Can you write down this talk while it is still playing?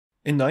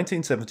In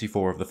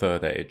 1974 of the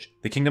Third Age,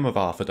 the Kingdom of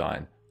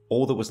Arthedain,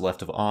 all that was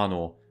left of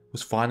Arnor,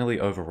 was finally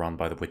overrun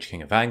by the Witch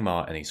King of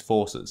Angmar and his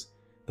forces.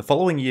 The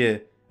following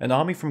year, an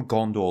army from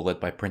Gondor led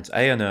by Prince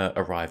Eoner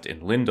arrived in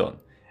Lindon,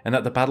 and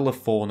at the Battle of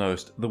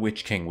Fornost, the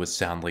Witch King was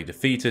soundly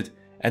defeated,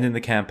 and in the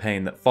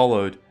campaign that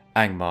followed,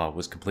 Angmar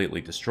was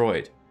completely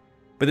destroyed.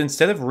 But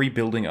instead of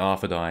rebuilding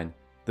Arthedain,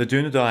 the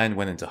Dunedain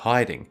went into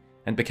hiding,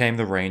 and became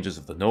the Rangers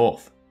of the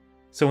North.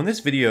 So in this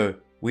video,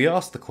 we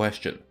asked the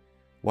question,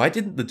 why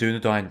didn't the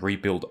Dunedain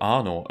rebuild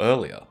Arnor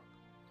earlier?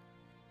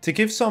 To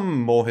give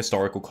some more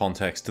historical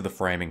context to the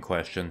framing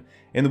question,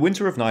 in the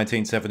winter of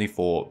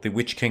 1974, the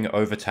Witch King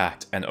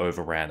overtacked and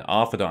overran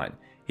Arthedain.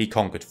 He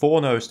conquered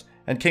Fornost,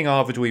 and King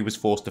Arvedui was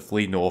forced to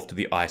flee north to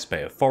the Ice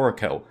Bay of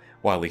Forakel,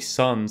 while his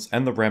sons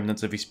and the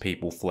remnants of his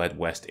people fled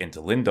west into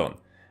Lindon.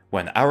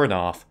 When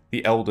Aranarth,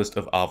 the eldest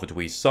of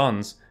Arvedui's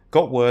sons,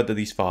 got word that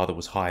his father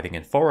was hiding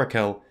in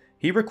Forakel,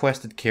 he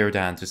requested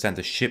Círdan to send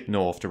a ship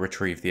north to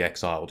retrieve the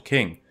exiled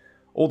king.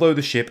 Although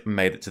the ship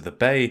made it to the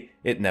bay,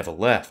 it never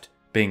left,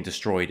 being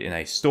destroyed in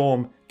a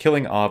storm,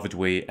 killing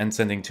Arvedui and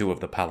sending two of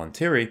the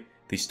Palantiri,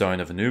 the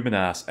Stone of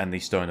Anuminas and the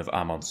Stone of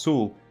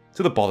Amonsul,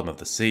 to the bottom of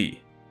the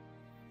sea.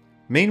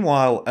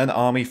 Meanwhile, an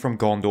army from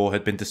Gondor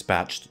had been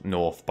dispatched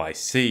north by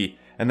sea,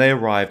 and they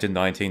arrived in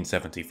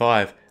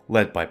 1975,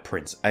 led by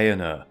Prince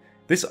Eoner.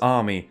 This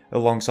army,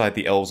 alongside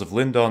the Elves of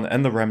Lindon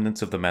and the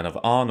remnants of the Men of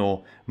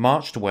Arnor,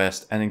 marched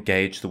west and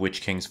engaged the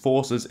Witch King's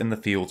forces in the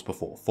fields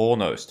before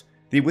Fornost.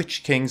 The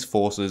Witch King's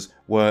forces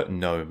were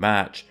no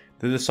match.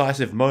 The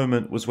decisive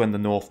moment was when the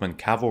Northman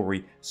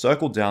cavalry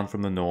circled down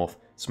from the north,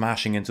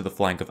 smashing into the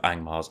flank of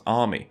Angmar's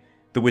army.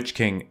 The Witch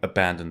King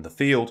abandoned the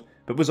field,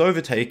 but was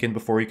overtaken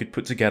before he could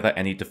put together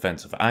any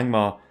defense of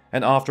Angmar,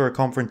 and after a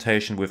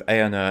confrontation with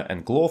Eoner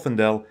and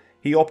Glorfindel,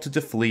 he opted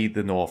to flee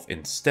the north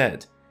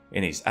instead.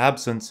 In his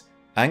absence,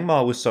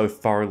 Angmar was so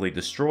thoroughly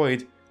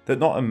destroyed that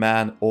not a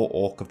man or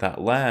orc of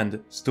that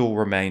land still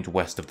remained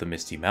west of the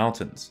Misty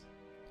Mountains.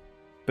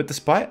 But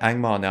despite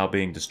Angmar now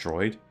being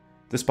destroyed,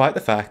 despite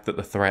the fact that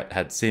the threat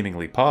had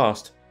seemingly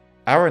passed,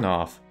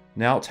 Aranarth,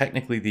 now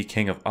technically the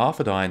King of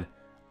Arthedain,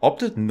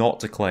 opted not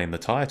to claim the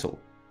title.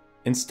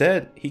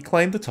 Instead, he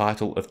claimed the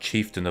title of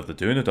Chieftain of the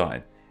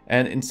Dunedain,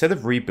 and instead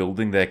of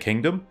rebuilding their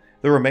kingdom,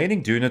 the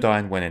remaining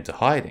Dunedain went into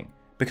hiding,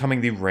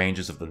 becoming the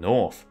Rangers of the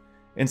North.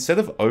 Instead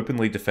of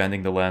openly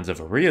defending the lands of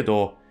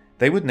Eriador,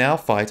 they would now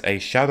fight a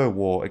shadow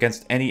war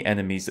against any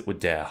enemies that would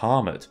dare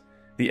harm it.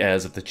 The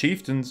heirs of the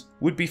chieftains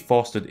would be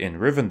fostered in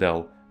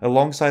Rivendell,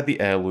 alongside the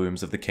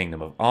heirlooms of the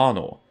Kingdom of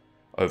Arnor.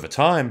 Over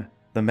time,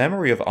 the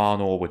memory of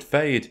Arnor would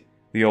fade,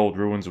 the old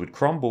ruins would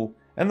crumble,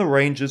 and the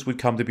Rangers would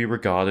come to be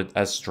regarded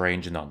as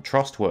strange and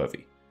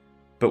untrustworthy.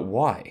 But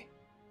why?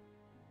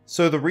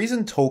 So the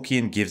reason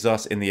Tolkien gives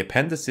us in the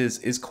appendices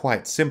is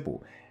quite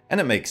simple,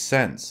 and it makes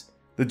sense.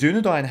 The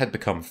Dunedain had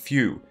become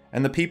few,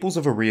 and the peoples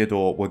of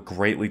Eriador were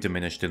greatly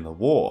diminished in the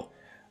war.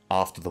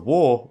 After the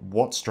war,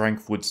 what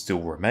strength would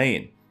still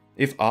remain?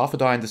 If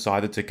Arthedain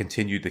decided to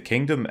continue the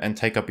kingdom and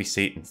take up his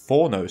seat in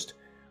Fornost,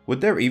 would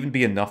there even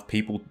be enough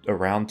people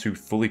around to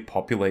fully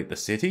populate the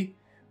city?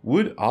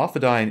 Would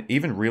Arthedain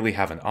even really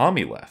have an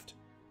army left?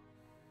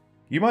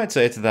 You might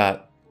say to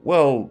that,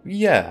 well,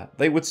 yeah,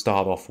 they would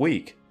start off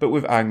weak, but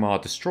with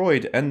Angmar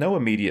destroyed and no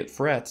immediate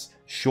threats,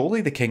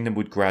 surely the kingdom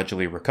would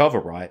gradually recover,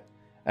 right?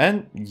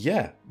 And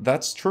yeah,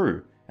 that's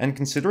true, and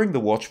considering the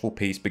Watchful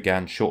Peace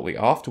began shortly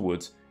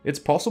afterwards, it's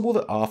possible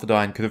that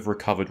Arthedain could have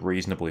recovered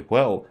reasonably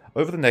well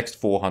over the next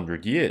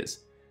 400 years.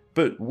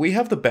 But we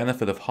have the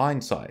benefit of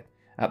hindsight.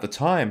 At the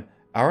time,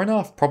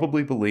 Aranarth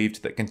probably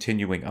believed that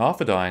continuing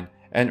Arthedain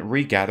and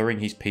regathering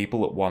his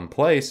people at one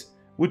place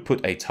would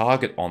put a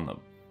target on them.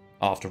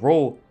 After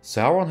all,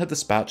 Sauron had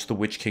dispatched the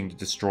Witch King to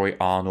destroy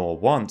Arnor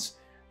once.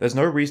 There's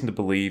no reason to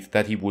believe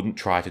that he wouldn't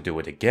try to do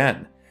it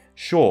again.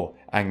 Sure,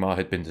 Angmar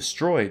had been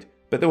destroyed,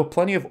 but there were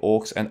plenty of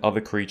orcs and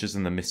other creatures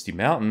in the Misty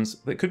Mountains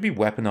that could be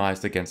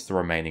weaponized against the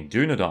remaining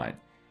Dunedain.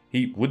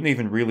 He wouldn't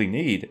even really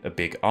need a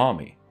big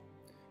army.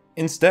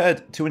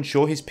 Instead, to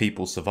ensure his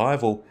people's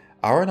survival,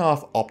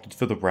 Aranarth opted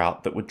for the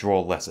route that would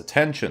draw less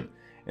attention.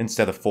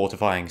 Instead of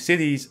fortifying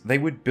cities, they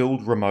would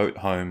build remote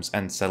homes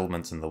and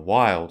settlements in the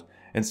wild.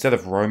 Instead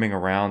of roaming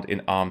around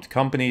in armed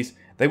companies,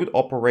 they would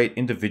operate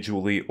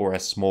individually or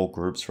as small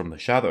groups from the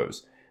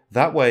shadows.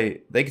 That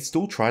way, they could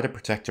still try to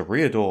protect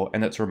Eriador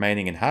and its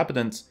remaining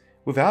inhabitants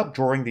without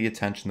drawing the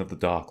attention of the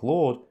Dark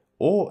Lord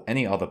or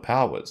any other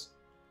powers.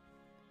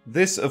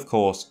 This, of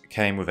course,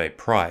 came with a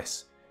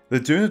price.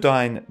 The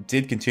Dunedain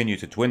did continue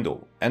to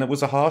dwindle, and it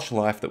was a harsh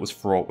life that was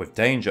fraught with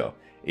danger.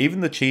 Even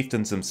the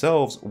chieftains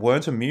themselves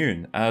weren't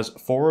immune, as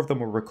 4 of them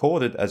were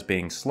recorded as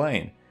being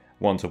slain.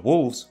 1 to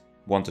wolves,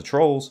 1 to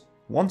trolls,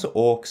 1 to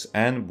orcs,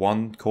 and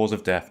 1 cause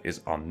of death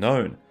is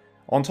unknown.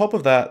 On top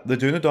of that, the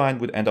Dunedain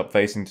would end up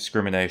facing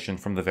discrimination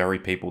from the very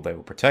people they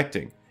were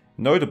protecting,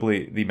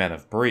 notably the Men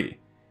of Bree.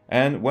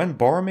 And when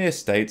Boromir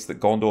states that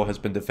Gondor has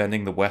been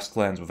defending the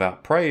Westlands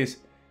without praise,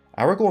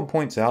 Aragorn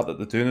points out that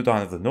the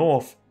Dunedain of the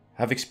North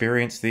have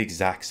experienced the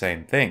exact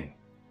same thing.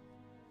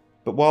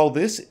 But while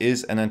this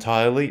is an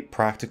entirely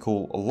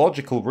practical,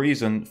 logical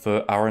reason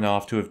for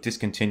Aranarth to have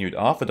discontinued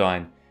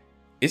Arthedain,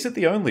 is it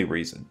the only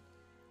reason?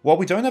 While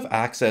we don't have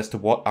access to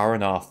what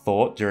Aranarth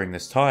thought during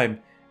this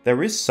time,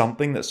 there is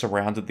something that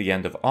surrounded the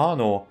end of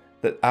Arnor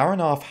that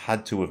Aranarth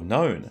had to have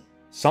known,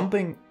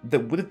 something that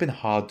would have been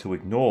hard to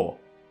ignore,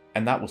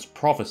 and that was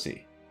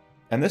prophecy.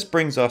 And this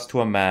brings us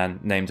to a man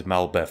named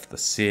Malbeth the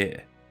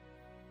Seer.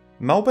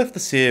 Malbeth the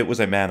Seer was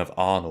a man of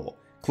Arnor,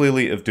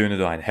 clearly of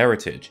Dunedain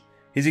heritage.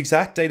 His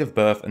exact date of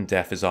birth and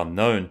death is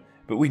unknown,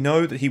 but we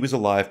know that he was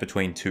alive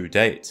between two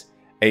dates,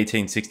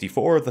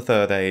 1864 of the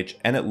Third Age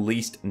and at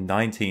least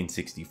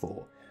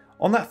 1964.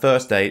 On that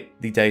first date,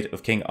 the date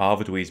of King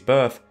Arvedwy's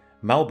birth,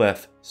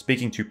 Malbeth,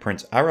 speaking to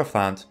Prince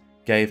Araphant,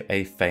 gave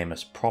a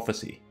famous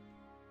prophecy.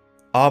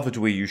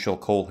 Arvedwy you shall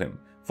call him,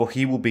 for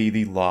he will be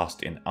the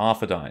last in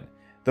Arthedain,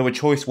 though a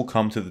choice will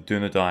come to the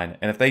Dunedain,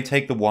 and if they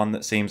take the one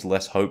that seems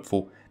less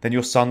hopeful, then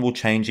your son will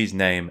change his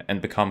name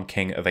and become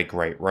king of a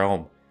great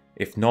realm.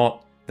 If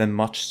not, then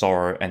much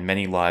sorrow and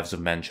many lives of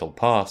men shall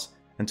pass,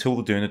 until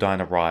the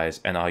Dunedain arise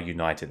and are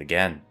united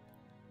again.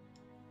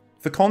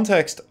 For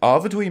context,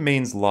 Arvedwy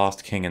means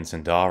last king in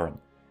Sindarin.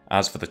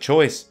 As for the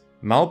choice,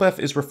 Malbeth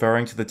is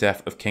referring to the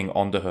death of King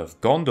Onderher of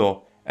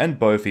Gondor and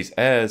both his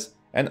heirs,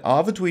 and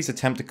Arvedwy's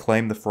attempt to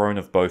claim the throne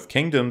of both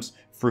kingdoms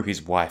through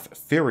his wife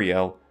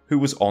Firiel, who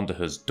was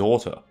Onderher's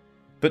daughter.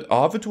 But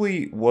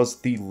Arvedwy was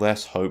the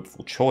less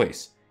hopeful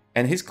choice,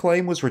 and his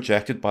claim was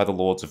rejected by the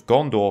lords of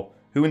Gondor,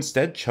 who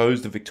instead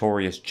chose the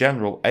victorious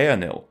general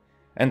Eärnil.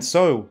 And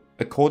so,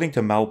 according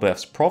to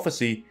Malbeth's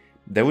prophecy,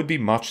 there would be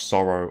much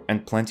sorrow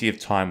and plenty of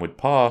time would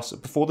pass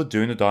before the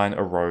Dunedain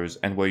arose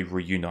and were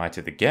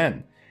reunited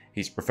again.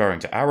 He's referring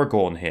to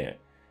Aragorn here.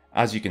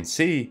 As you can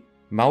see,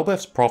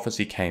 Malbeth's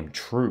prophecy came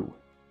true.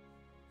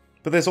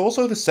 But there's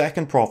also the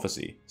second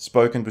prophecy,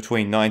 spoken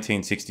between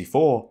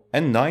 1964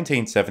 and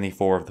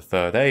 1974 of the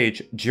Third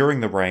Age during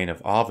the reign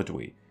of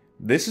Arvedwy.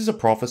 This is a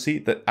prophecy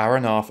that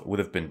Aranarth would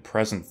have been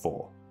present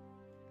for.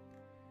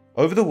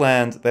 Over the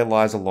land there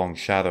lies a long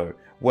shadow,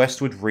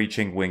 westward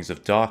reaching wings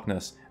of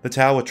darkness. The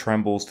tower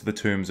trembles to the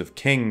tombs of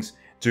kings,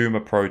 doom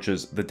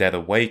approaches, the dead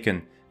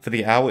awaken, for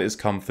the hour is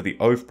come for the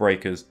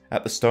oath-breakers,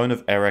 at the stone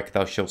of Erech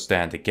thou shalt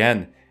stand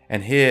again,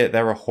 and here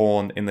there a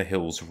horn in the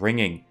hills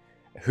ringing.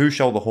 Who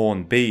shall the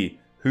horn be?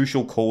 Who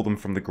shall call them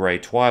from the grey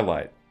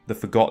twilight? The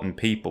forgotten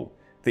people,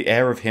 the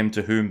heir of him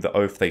to whom the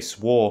oath they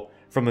swore,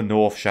 from the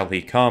north shall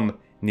he come,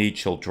 need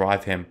shall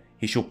drive him,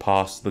 he shall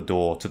pass the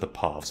door to the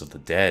paths of the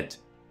dead.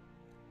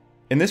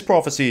 In this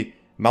prophecy,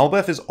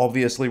 Malbeth is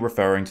obviously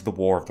referring to the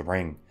War of the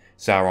Ring,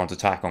 Sauron's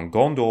attack on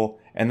Gondor,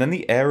 and then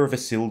the heir of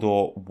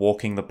Isildur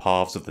walking the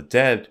paths of the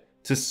dead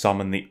to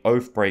summon the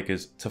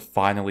Oathbreakers to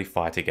finally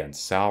fight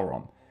against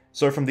Sauron.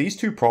 So from these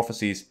two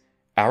prophecies,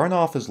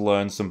 Aranarth has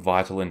learned some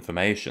vital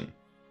information,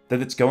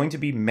 that it's going to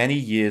be many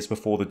years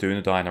before the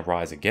Dunedain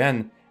arise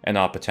again and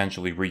are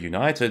potentially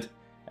reunited,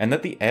 and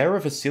that the heir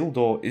of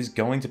Isildur is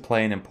going to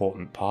play an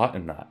important part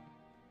in that.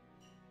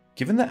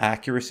 Given the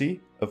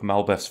accuracy of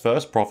Malbeth's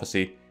first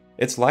prophecy,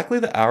 it's likely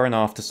that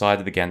Aranarth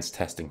decided against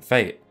testing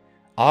fate.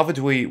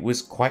 Arvedwy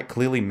was quite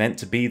clearly meant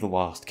to be the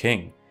last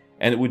king,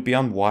 and it would be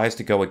unwise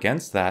to go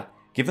against that,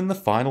 given the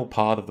final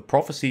part of the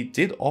prophecy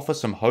did offer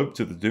some hope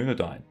to the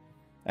Dunedain.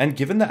 And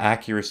given the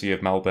accuracy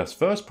of Malbeth's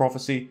first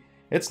prophecy,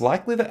 it's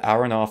likely that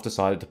Aranarth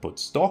decided to put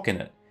stock in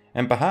it,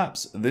 and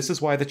perhaps this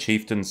is why the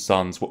chieftain's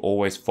sons were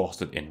always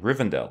fostered in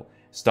Rivendell,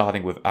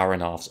 starting with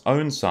Aranarth's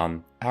own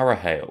son,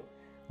 Arahale.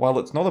 While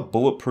it's not a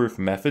bulletproof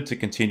method to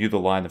continue the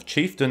line of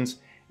chieftains,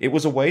 it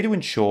was a way to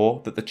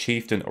ensure that the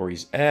chieftain or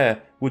his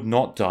heir would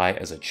not die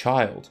as a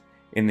child.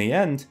 In the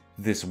end,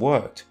 this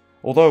worked,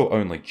 although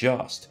only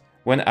just.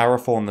 When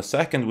Arathorn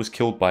II was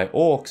killed by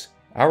orcs,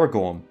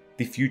 Aragorn,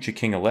 the future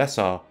King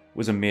Elessar,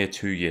 was a mere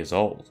 2 years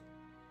old.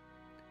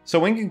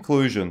 So in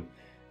conclusion,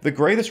 the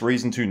greatest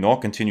reason to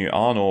not continue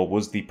Arnor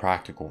was the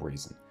practical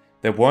reason.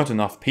 There weren't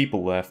enough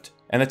people left,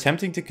 and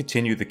attempting to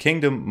continue the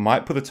kingdom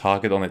might put a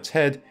target on its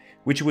head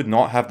which it would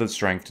not have the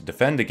strength to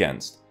defend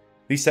against.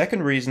 The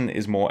second reason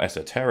is more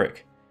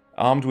esoteric.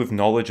 Armed with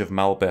knowledge of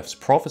Malbeth's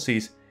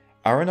prophecies,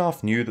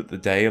 Aranarth knew that the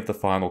day of the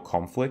final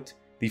conflict,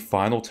 the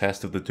final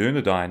test of the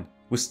Dunedain,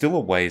 was still a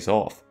ways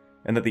off,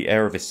 and that the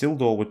heir of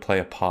Isildur would play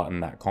a part in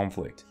that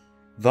conflict.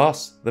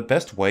 Thus, the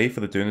best way for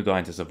the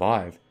Dunedain to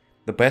survive,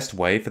 the best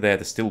way for there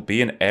to still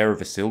be an heir of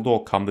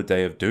Isildur come the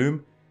Day of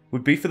Doom,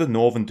 would be for the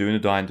Northern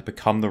Dunedain to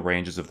become the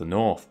Rangers of the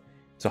North,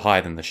 to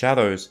hide in the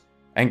shadows,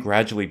 and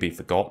gradually be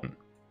forgotten.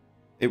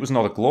 It was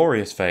not a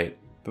glorious fate,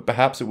 but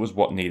perhaps it was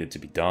what needed to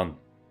be done.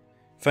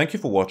 Thank you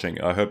for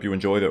watching. I hope you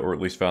enjoyed it or at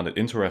least found it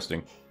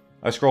interesting.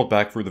 I scrolled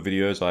back through the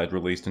videos I had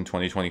released in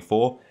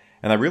 2024,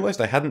 and I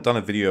realized I hadn't done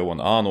a video on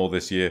Arnor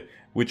this year,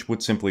 which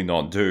would simply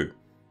not do.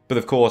 But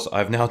of course,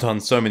 I've now done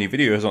so many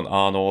videos on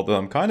Arnor that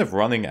I'm kind of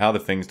running out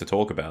of things to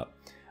talk about.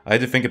 I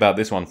had to think about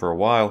this one for a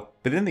while,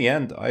 but in the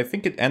end, I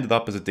think it ended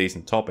up as a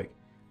decent topic.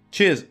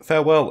 Cheers,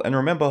 farewell, and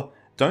remember,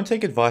 don't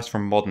take advice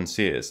from modern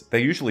seers, they're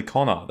usually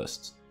con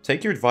artists.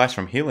 Take your advice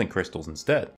from healing crystals instead.